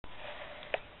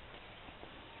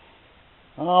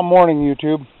Morning,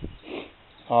 YouTube.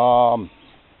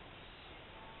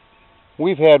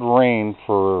 We've had rain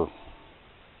for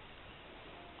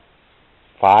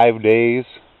 5 days,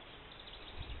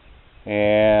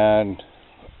 and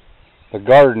the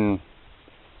garden,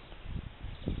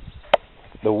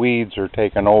 the weeds are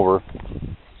taking over.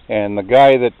 And the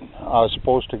guy that I was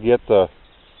supposed to get the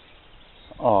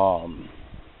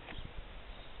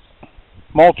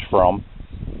mulch from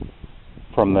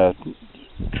the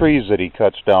trees that he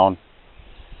cuts down,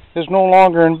 is no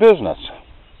longer in business.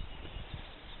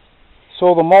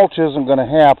 So the mulch isn't going to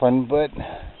happen, but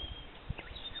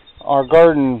our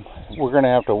garden, we're going to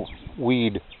have to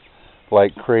weed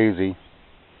like crazy.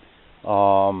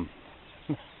 As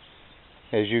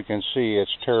you can see,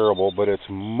 it's terrible, but it's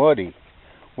muddy.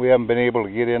 We haven't been able to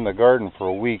get in the garden for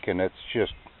a week, and it's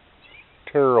just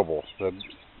terrible.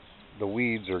 The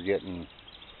weeds are getting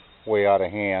way out of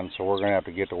hand, so we're going to have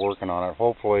to get to working on it.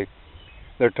 Hopefully,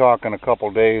 they're talking a couple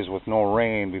days with no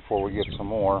rain before we get some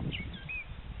more,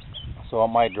 so it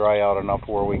might dry out enough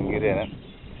where we can get in it.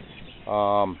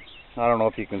 I don't know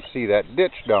if you can see that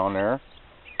ditch down there,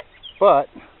 but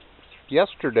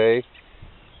yesterday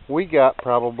we got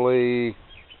probably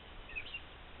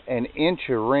an inch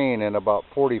of rain in about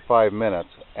 45 minutes,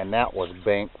 and that was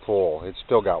bank full. It's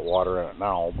still got water in it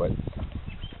now, but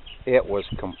it was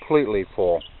completely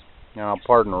full. Now,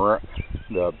 pardon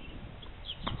the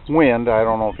wind. I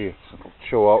don't know if you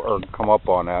show up or come up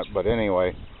on that, but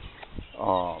anyway,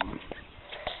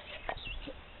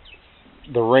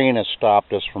 the rain has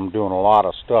stopped us from doing a lot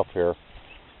of stuff here.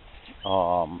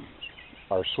 Our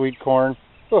sweet corn,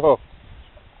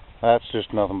 that's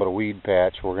just nothing but a weed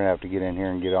patch. We're going to have to get in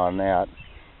here and get on that.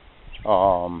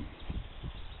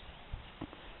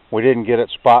 We didn't get it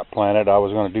spot planted. I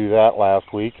was going to do that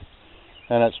last week,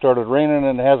 and it started raining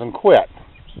and it hasn't quit.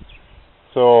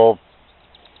 So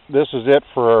this is it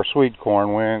for our sweet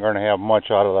corn. We ain't going to have much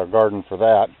out of our garden for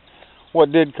that.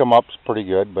 What did come up is pretty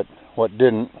good, but what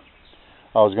didn't,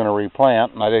 I was going to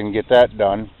replant, and I didn't get that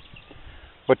done.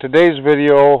 But today's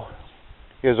video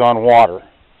is on water.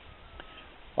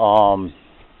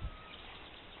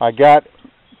 I got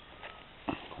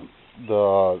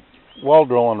the well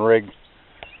drilling rig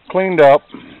cleaned up.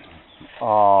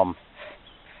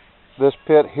 This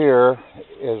pit here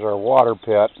is our water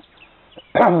pit.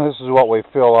 This is what we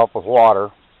fill up with water.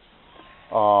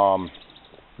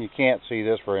 You can't see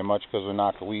this very much because we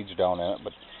knocked the weeds down in it,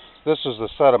 but this is the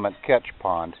sediment catch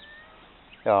pond.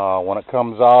 When it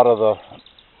comes out of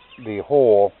the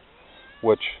hole,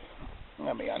 which,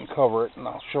 let me uncover it and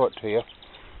I'll show it to you.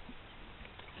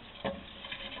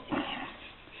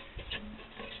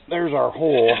 There's our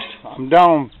hole. I'm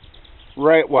down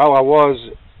right, well, I was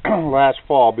last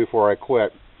fall before I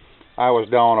quit. I was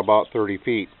down about 30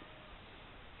 feet.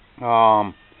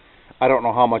 I don't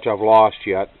know how much I've lost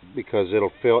yet because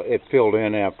it filled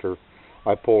in after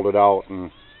I pulled it out, and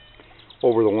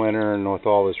over the winter and with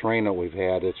all this rain that we've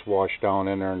had, it's washed down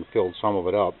in there and filled some of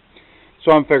it up.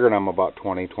 So I'm figuring I'm about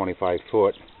 20-25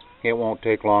 foot. It won't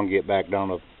take long to get back down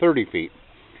to 30 feet.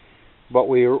 But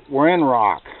we're in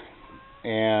rock,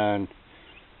 and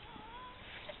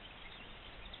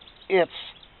it's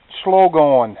slow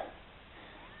going.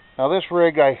 Now this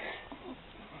rig,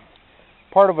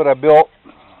 part of it I built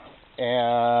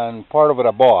and part of it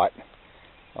I bought.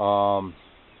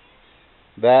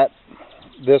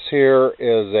 This here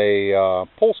is a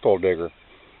post hole digger,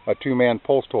 a two-man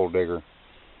post hole digger.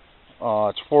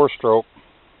 It's 4-stroke.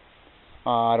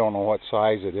 I don't know what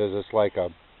size it is. It's like a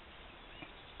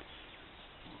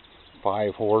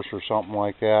 5-horse or something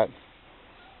like that.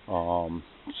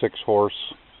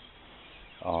 6-horse.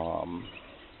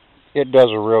 It does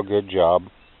a real good job.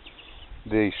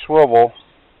 The swivel,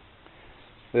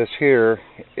 this here,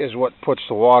 is what puts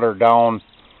the water down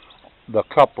the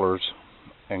couplers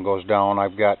and goes down.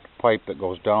 I've got a pipe that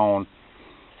goes down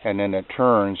and then it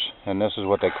turns, and this is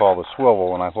what they call the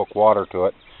swivel. When I hook water to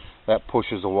it, that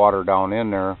pushes the water down in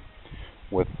there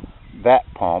with that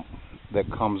pump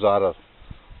that comes out of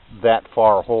that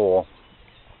far hole.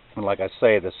 And like I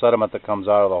say, the sediment that comes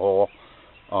out of the hole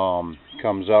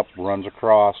comes up, runs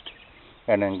across,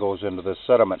 and then goes into the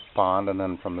sediment pond, and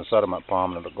then from the sediment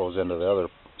pond it goes into the other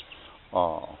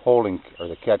holding, or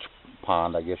the catch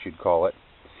pond, I guess you'd call it.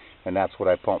 And that's what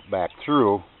I pump back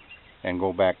through and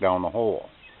go back down the hole.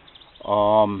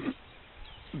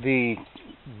 The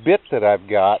bit that I've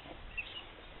got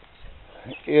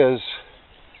is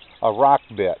a rock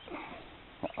bit.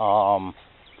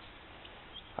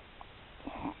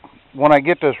 When I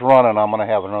get this running, I'm going to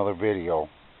have another video.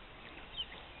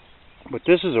 But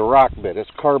this is a rock bit. It's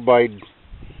carbide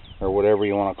or whatever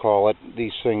you want to call it.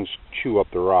 These things chew up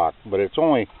the rock, but it's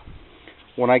only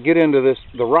when I get into this,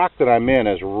 the rock that I'm in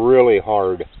is really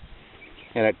hard,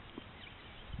 and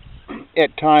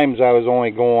at times I was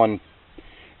only going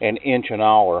an inch an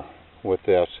hour with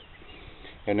this.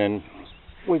 And then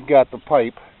we've got the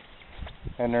pipe,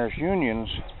 and there's unions.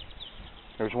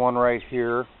 There's one right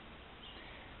here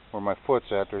where my foot's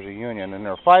at. There's a union, and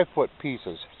they're 5-foot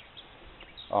pieces.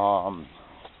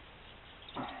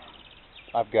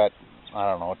 I've got,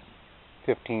 I don't know,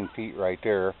 15 feet right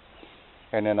there,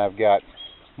 and then I've got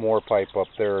more pipe up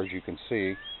there, as you can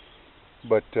see.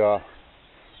 But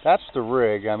that's the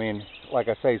rig. I mean, like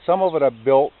I say, some of it I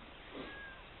built,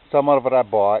 some of it I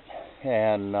bought,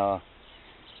 and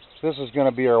this is going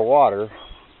to be our water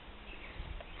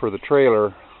for the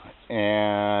trailer.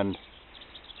 And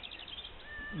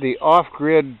the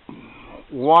off-grid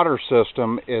water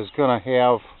system is going to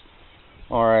have,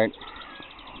 alright,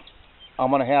 I'm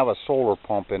going to have a solar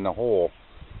pump in the hole,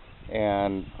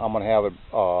 and I'm going to have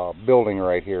a building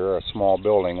right here, a small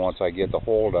building, once I get the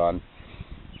hole done,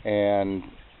 and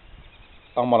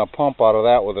I'm going to pump out of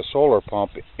that with a solar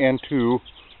pump into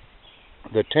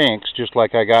the tanks, just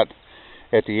like I got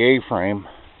at the A-frame.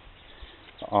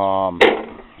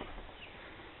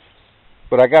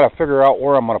 But I got to figure out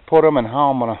where I'm going to put them and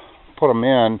how I'm going to put them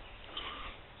in.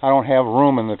 I don't have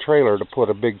room in the trailer to put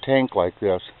a big tank like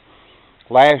this.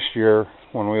 Last year,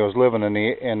 when we was living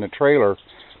in the trailer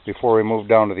before we moved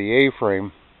down to the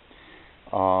A-frame,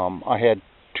 I had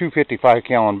two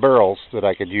 55-gallon barrels that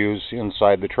I could use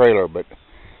inside the trailer, but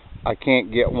I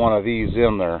can't get one of these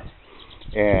in there.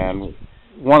 And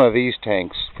one of these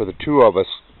tanks for the two of us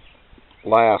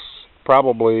lasts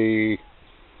probably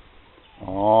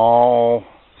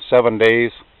 7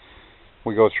 days.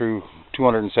 We go through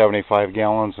 275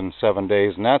 gallons in 7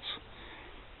 days, and that's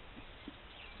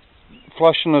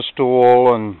flushing the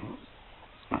stool and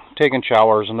taking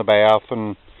showers in the bath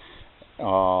and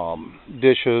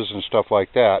dishes and stuff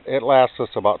like that. It lasts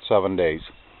us about 7 days.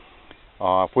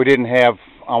 If we didn't have,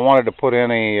 I wanted to put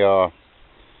in a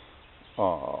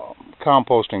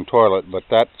composting toilet, but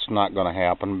that's not going to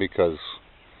happen because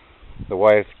the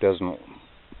wife doesn't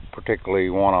particularly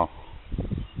want to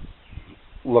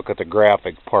look at the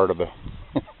graphic part of the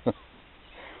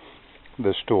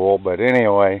stool. But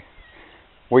anyway,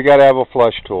 we got to have a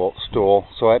flush stool,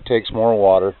 so that takes more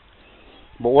water.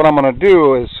 But what I'm going to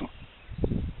do is,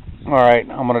 alright,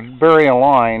 I'm going to bury a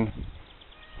line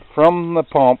from the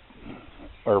pump,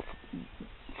 or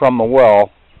from the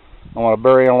well. I'm going to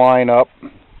bury a line up,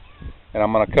 and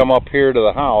I'm going to come up here to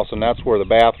the house, and that's where the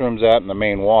bathroom's at and the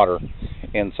main water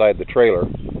inside the trailer.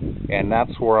 And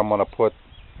that's where I'm going to put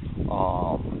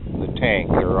the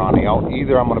tank, or on the out.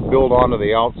 Either I'm going to build onto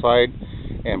the outside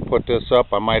and put this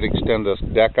up. I might extend this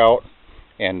deck out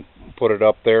and put it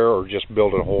up there, or just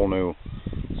build a whole new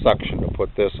section to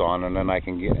put this on, and then I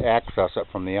can access it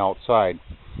from the outside.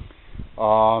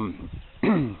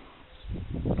 The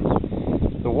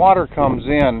water comes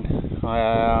in, you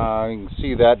can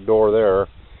see that door there,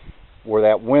 where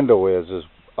that window is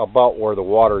about where the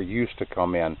water used to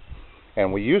come in.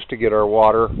 And we used to get our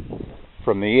water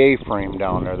from the A-frame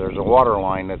down there. There's a water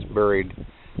line that's buried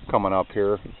coming up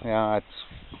here. Yeah,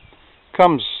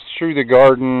 comes through the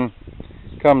garden,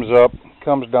 comes up,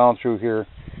 comes down through here,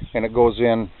 and it goes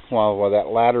in, well, where that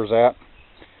ladder's at.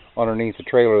 Underneath the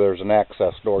trailer there's an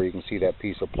access door. You can see that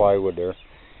piece of plywood there.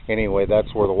 Anyway,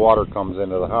 that's where the water comes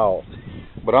into the house.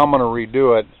 But I'm going to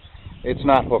redo it. It's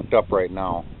not hooked up right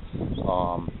now.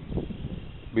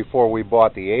 Before we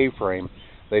bought the A-frame,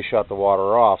 they shut the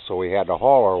water off, so we had to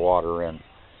haul our water in.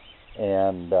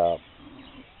 And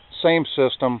same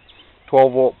system,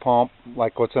 12-volt pump,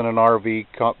 like what's in an RV,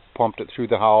 pumped it through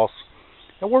the house.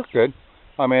 It worked good.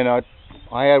 I mean,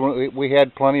 we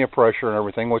had plenty of pressure and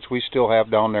everything, which we still have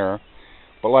down there.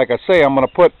 But like I say, I'm going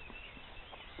to put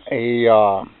a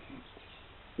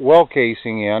well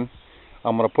casing in.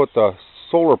 I'm going to put the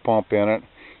solar pump in it,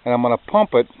 and I'm going to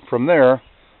pump it from there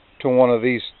to one of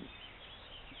these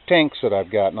tanks that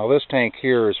I've got. Now this tank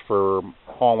here is for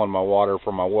hauling my water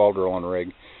for my well drilling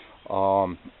rig.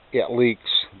 It leaks.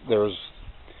 There's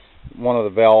one of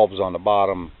the valves on the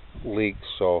bottom leaks,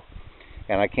 so,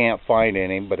 and I can't find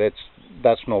any, but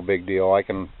that's no big deal. I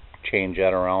can change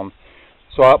that around.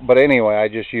 So, but anyway, I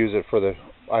just use it for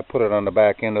I put it on the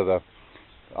back end of the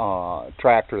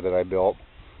tractor that I built,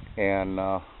 and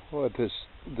with the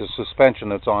suspension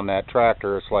that's on that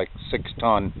tractor, it's like 6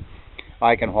 ton.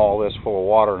 I can haul this full of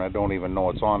water and I don't even know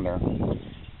it's on there.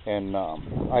 And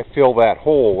I fill that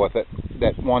hole with it,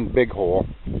 that one big hole,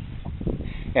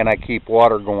 and I keep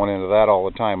water going into that all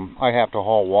the time. I have to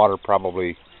haul water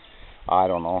probably, I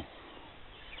don't know,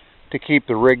 to keep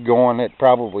the rig going. It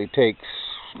probably takes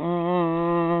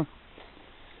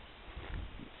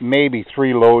maybe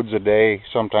 3 loads a day,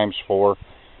 sometimes 4.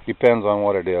 Depends on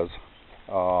what it is.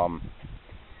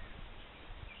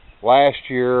 Last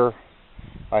year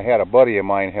I had a buddy of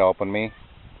mine helping me,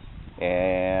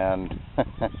 and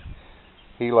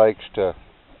he likes to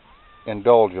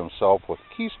indulge himself with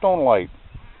Keystone Light.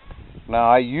 Now,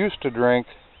 I used to drink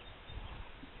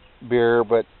beer,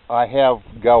 but I have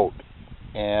gout,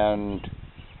 and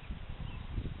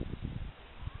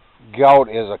gout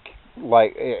is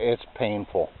it's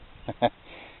painful.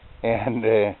 And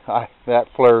that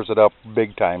flares it up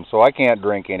big time, so I can't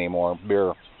drink anymore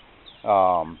beer.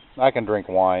 I can drink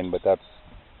wine, but that's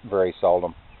very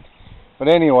seldom. But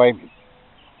anyway,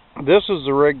 this is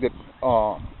the rig that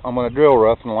I'm going to drill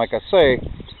with, and like I say,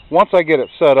 once I get it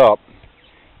set up,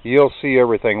 you'll see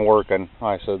everything working.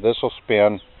 I said this will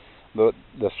spin. The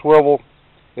swivel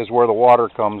is where the water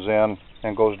comes in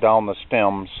and goes down the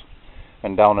stems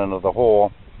and down into the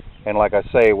hole. And like I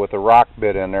say, with the rock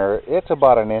bit in there, it's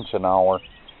about 1 inch an hour.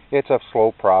 It's a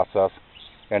slow process.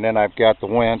 And then I've got the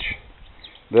winch.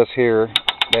 This here,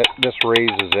 this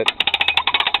raises it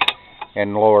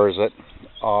and lowers it.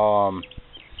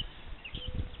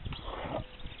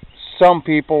 Some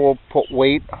people will put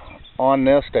weight on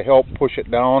this to help push it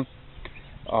down.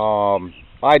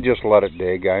 I just let it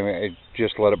dig. I mean,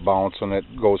 just let it bounce, and it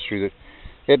goes through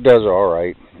it does all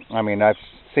right. I mean, I've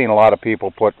seen a lot of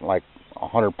people put like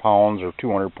 100 pounds or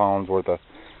 200 pounds worth of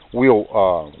wheel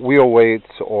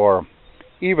weights, or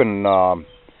even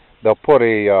they'll put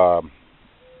a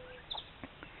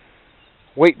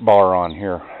weight bar on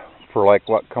here for like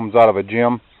what comes out of a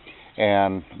gym,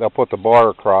 and they'll put the bar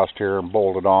across here and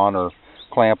bolt it on or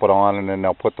clamp it on, and then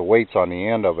they'll put the weights on the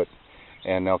end of it,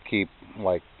 and they'll keep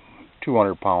like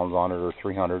 200 pounds on it or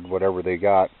 300, whatever they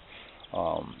got,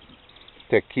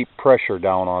 to keep pressure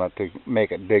down on it to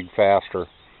make it dig faster.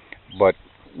 But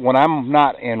when I'm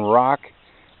not in rock,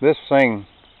 this thing,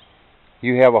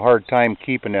 you have a hard time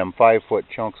keeping them 5-foot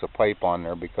chunks of pipe on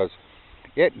there because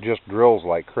it just drills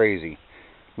like crazy.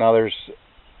 Now there's,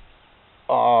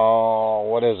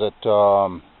 what is it?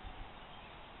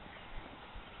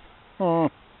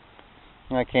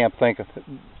 I can't think of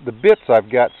the bits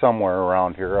I've got somewhere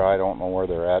around here. I don't know where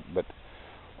they're at, but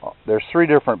there's 3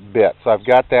 different bits. I've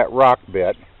got that rock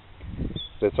bit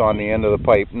that's on the end of the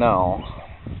pipe now.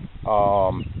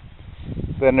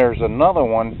 Then there's another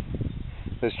one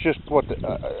that's just what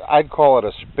I'd call it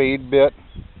a spade bit,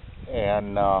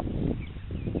 and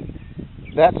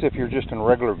that's if you're just in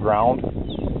regular ground,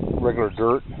 regular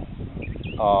dirt.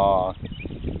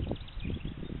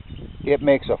 It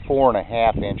makes a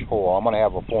 4.5 inch hole. I'm going to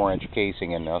have a 4-inch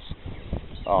casing in this.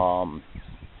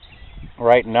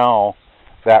 Right now,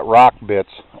 that rock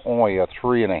bit's only a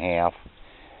 3.5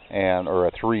 or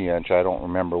a 3-inch. I don't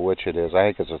remember which it is. I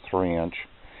think it's a 3-inch.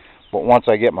 But once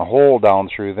I get my hole down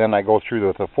through, then I go through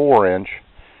with a 4-inch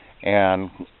and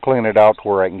clean it out to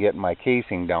where I can get my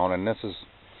casing down. And this is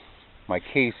my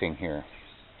casing here.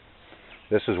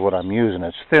 This is what I'm using.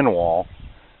 It's thin wall.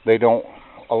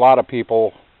 A lot of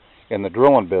people in the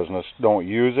drilling business don't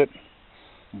use it,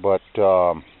 but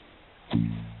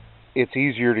it's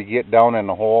easier to get down in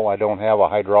the hole. I don't have a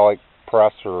hydraulic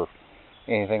press or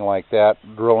anything like that,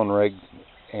 drilling rig,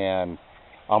 and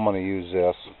I'm going to use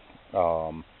this.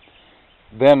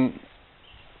 Then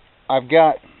I've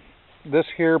got this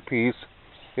here piece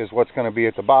is what's going to be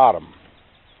at the bottom,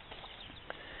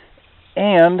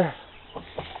 and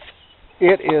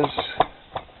it is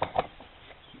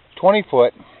 20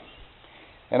 foot,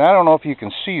 and I don't know if you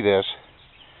can see this,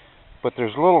 but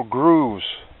there's little grooves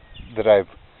that I've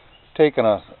taken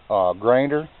a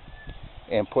grinder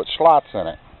and put slots in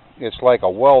it. It's like a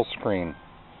well screen,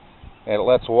 and it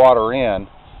lets water in.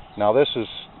 Now this is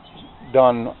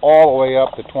done all the way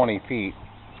up to 20 feet.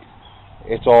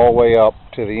 It's all the way up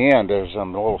to the end. There's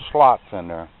some little slots in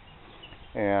there,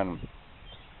 and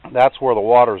that's where the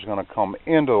water is going to come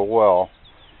into the well,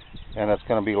 and it's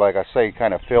going to be, like I say,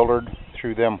 kind of filtered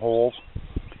through them holes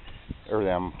or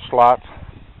them slots,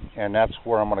 and that's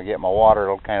where I'm going to get my water.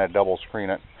 It'll kind of double screen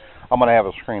it. I'm going to have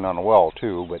a screen on the well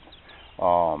too, but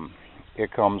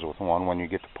it comes with one when you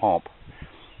get the pump.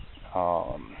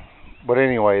 But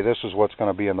anyway, this is what's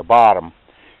going to be in the bottom,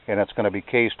 and it's going to be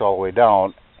cased all the way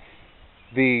down.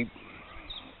 The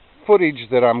footage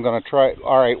that I'm going to try,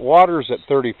 alright, water's at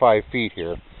 35 feet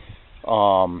here,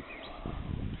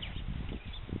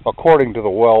 according to the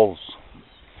wells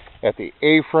at the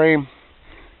A-frame,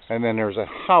 and then there's a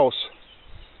house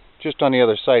just on the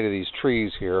other side of these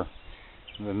trees here.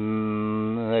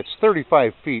 And it's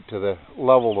 35 feet to the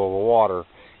level of the water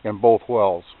in both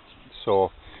wells.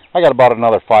 So I got about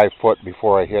another 5 foot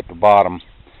before I hit the bottom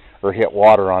or hit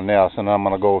water on this, and I'm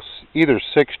going to go either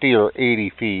 60 or 80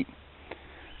 feet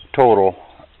total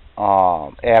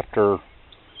after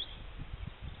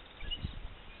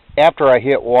I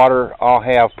hit water. I'll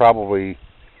have probably,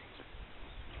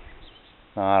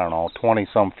 I don't know, 20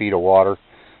 some feet of water,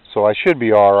 so I should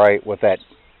be all right with that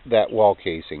well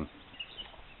casing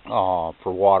for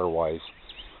water wise.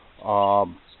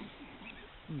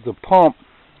 The pump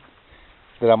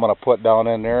that I'm going to put down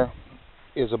in there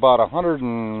is about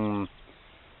 $185,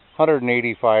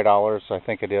 I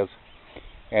think it is,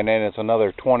 and then it's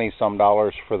another 20 some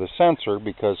dollars for the sensor,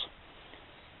 because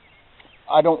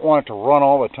I don't want it to run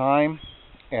all the time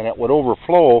and it would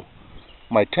overflow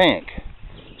my tank.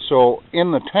 So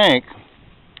in the tank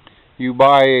you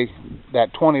buy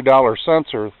that $20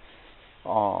 sensor.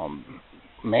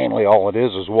 Mainly all it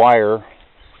is wire,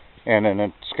 and then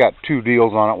it's got 2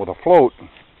 deals on it with a float,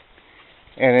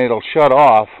 and it'll shut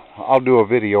off. I'll do a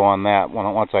video on that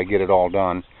once I get it all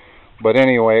done. But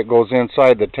anyway, it goes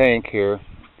inside the tank here,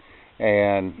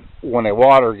 and when the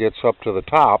water gets up to the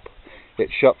top, it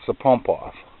shuts the pump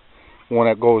off. When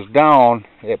it goes down,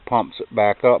 it pumps it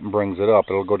back up and brings it up.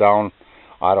 It'll go down,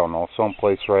 I don't know,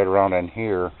 someplace right around in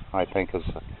here, I think is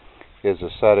the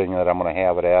setting that I'm going to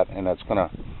have it at, and it's going to,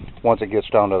 once it gets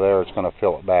down to there, it's going to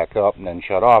fill it back up and then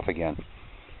shut off again.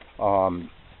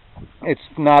 It's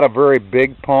not a very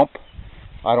big pump.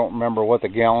 I don't remember what the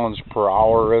gallons per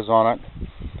hour is on it.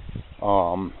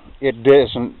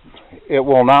 It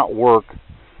will not work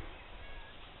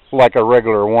like a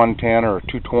regular 110 or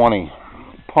 220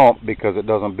 pump because it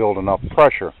doesn't build enough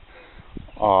pressure.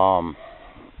 And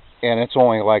it's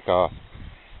only like a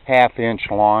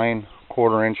half-inch line,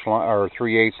 quarter-inch line, or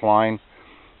 3/8 line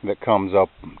that comes up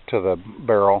to the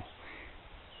barrel.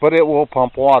 But it will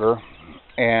pump water,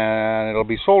 and it'll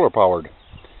be solar powered,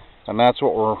 and that's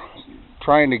what we're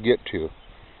trying to get to.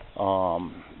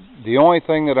 The only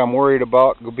thing that I'm worried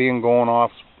about being going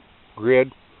off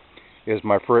grid is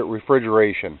my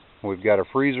refrigeration. We've got a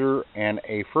freezer and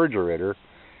a refrigerator,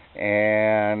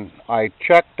 and I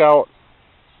checked out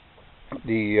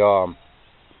the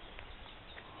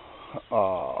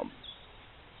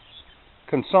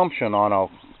consumption on a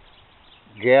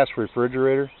gas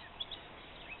refrigerator.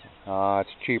 It's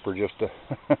cheaper just to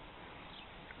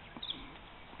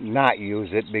not use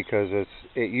it, because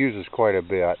it uses quite a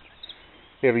bit.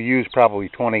 It'll use probably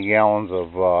 20 gallons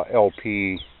of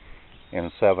LP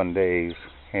in 7 days,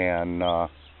 and I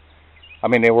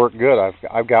mean, they work good.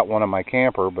 I've got one in my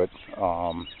camper, but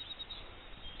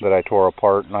that I tore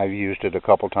apart, and I've used it a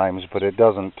couple times, but it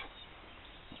doesn't.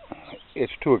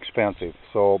 It's too expensive.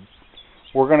 So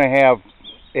we're going to have,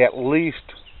 at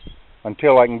least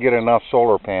until I can get enough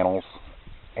solar panels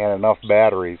and enough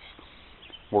batteries,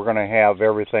 we're going to have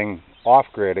everything off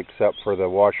grid except for the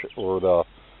washer or the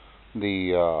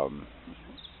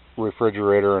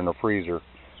refrigerator and the freezer.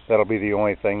 That'll be the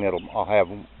only thing that I'll have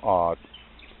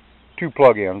 2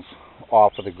 plug-ins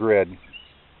off of the grid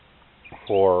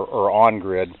or on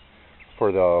grid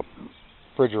for the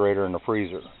refrigerator and the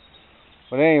freezer.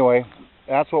 But anyway,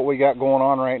 that's what we got going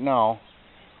on right now.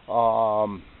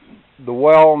 The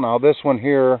well, now this one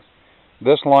here,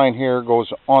 this line here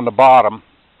goes on the bottom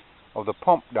of the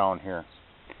pump down here,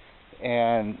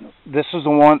 and this is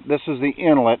the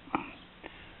inlet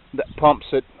that pumps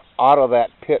it out of that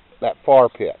pit, that far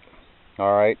pit.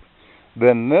 All right,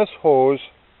 then this hose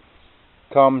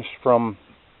comes from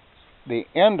the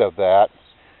end of that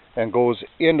and goes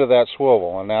into that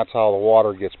swivel, and that's how the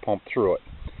water gets pumped through it.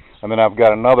 And then I've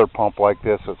got another pump like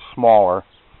this that's smaller,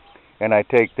 and I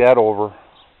take that over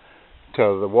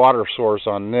to the water source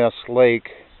on this lake,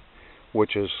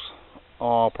 which is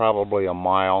probably a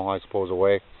mile, I suppose,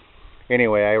 away.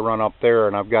 Anyway, I run up there,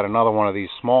 and I've got another one of these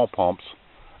small pumps,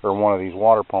 or one of these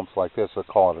water pumps like this. I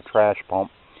call it a trash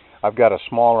pump. I've got a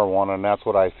smaller one, and that's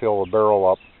what I fill the barrel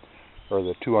up, or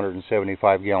the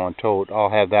 275-gallon tote. I'll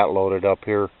have that loaded up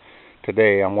here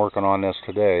today. I'm working on this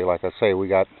today. Like I say, we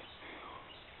got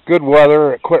good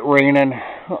weather. It quit raining,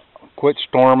 quit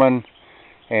storming,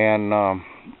 and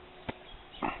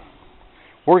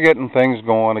we're getting things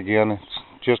going again. It's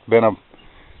just been a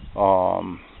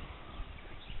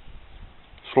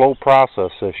slow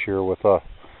process this year with the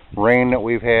rain that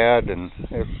we've had, and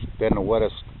it's been the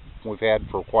wettest we've had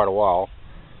for quite a while.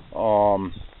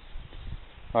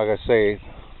 Like I say,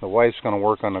 the wife's going to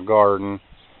work on the garden.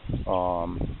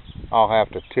 I'll have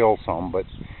to till some, but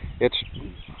it's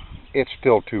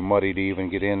still too muddy to even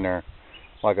get in there.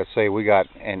 Like I say, we got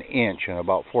an inch in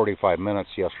about 45 minutes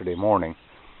yesterday morning,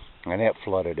 and it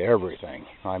flooded everything.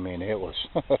 I mean, it was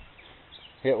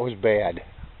it was bad.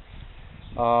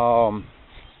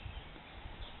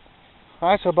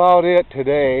 that's about it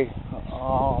today.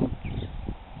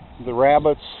 The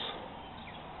rabbits,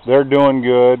 they're doing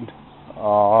good.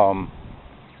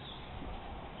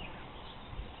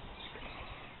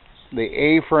 The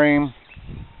A-frame,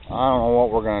 I don't know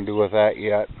what we're going to do with that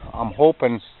yet. I'm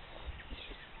hoping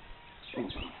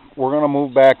we're going to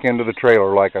move back into the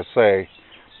trailer, like I say,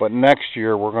 but next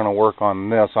year we're going to work on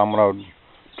this. I'm going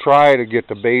to try to get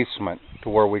the basement to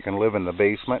where we can live in the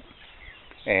basement,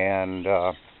 and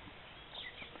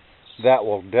that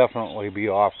will definitely be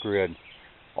off-grid.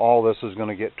 All this is going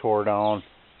to get tore down.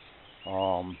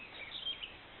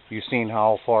 You've seen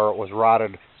how far it was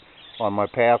rotted on my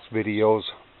past videos,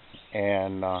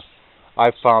 and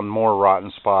I've found more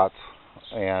rotten spots,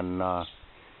 and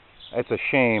it's a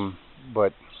shame,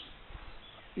 but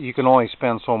you can only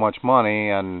spend so much money,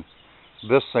 and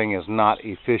this thing is not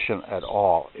efficient at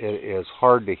all. It is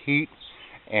hard to heat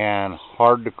and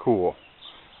hard to cool.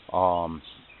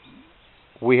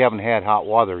 We haven't had hot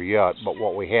weather yet, but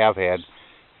what we have had,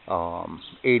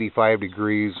 85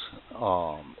 degrees,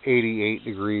 88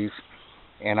 degrees,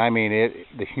 and I mean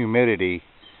the humidity,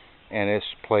 and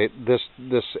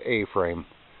this A-frame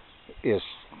is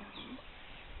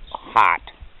hot.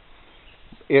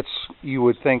 You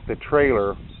would think the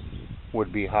trailer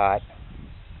would be hot,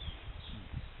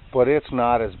 but it's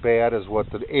not as bad as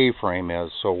what the A-frame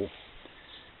is. So,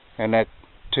 and that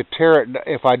to tear it,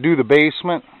 if I do the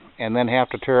basement and then have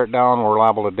to tear it down, we're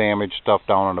liable to damage stuff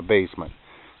down in the basement.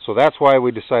 So that's why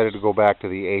we decided to go back to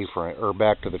the A-frame, or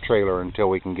back to the trailer, until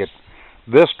we can get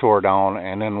this tore down,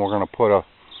 and then we're going to put a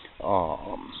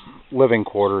living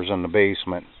quarters in the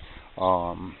basement.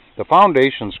 The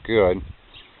foundation's good.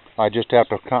 I just have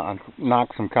to knock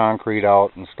some concrete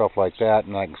out and stuff like that,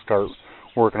 and I can start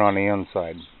working on the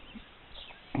inside.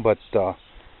 But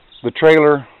the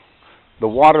trailer, the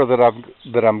water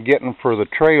that I'm getting for the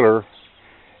trailer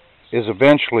is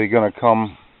eventually going to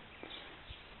come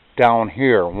down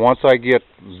here. Once I get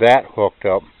that hooked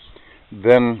up,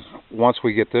 then once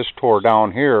we get this tore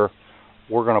down here,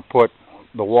 we're going to put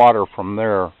the water from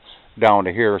there down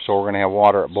to here, so we're going to have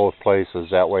water at both places.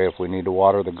 That way, if we need to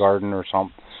water the garden or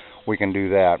something, we can do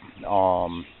that.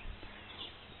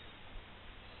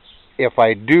 If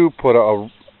I do put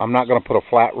I'm not going to put a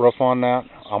flat roof on that.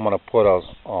 I'm going to put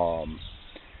a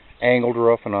angled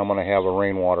roof, and I'm going to have a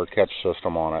rainwater catch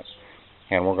system on it,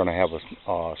 and we're going to have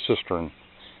a cistern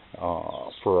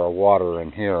for our water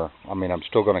in here. I mean, I'm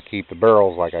still going to keep the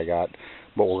barrels like I got,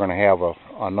 but we're going to have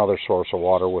another source of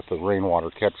water with the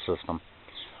rainwater catch system.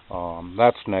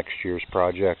 That's next year's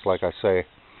project, like I say.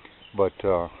 But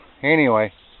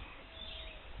anyway,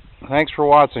 thanks for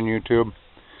watching, YouTube.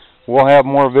 We'll have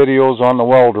more videos on the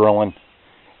well drilling.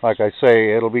 Like I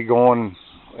say, it'll be going,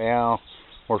 yeah,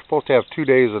 we're supposed to have 2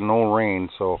 days of no rain,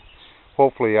 so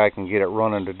hopefully I can get it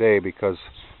running today, because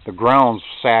the ground's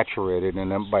saturated, and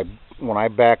then when I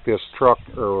back this truck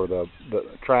or the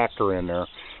tractor in there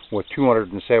with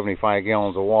 275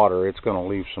 gallons of water, it's going to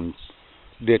leave some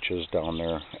ditches down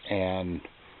there, and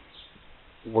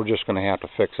we're just going to have to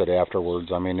fix it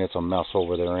afterwards. I mean, it's a mess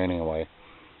over there anyway.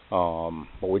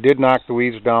 But we did knock the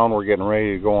weeds down. We're getting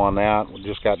ready to go on that. We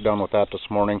just got done with that this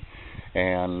morning,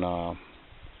 and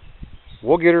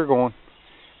we'll get her going.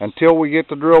 Until we get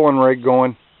the drilling rig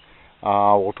going,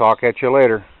 we'll talk at you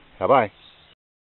later. Bye-bye.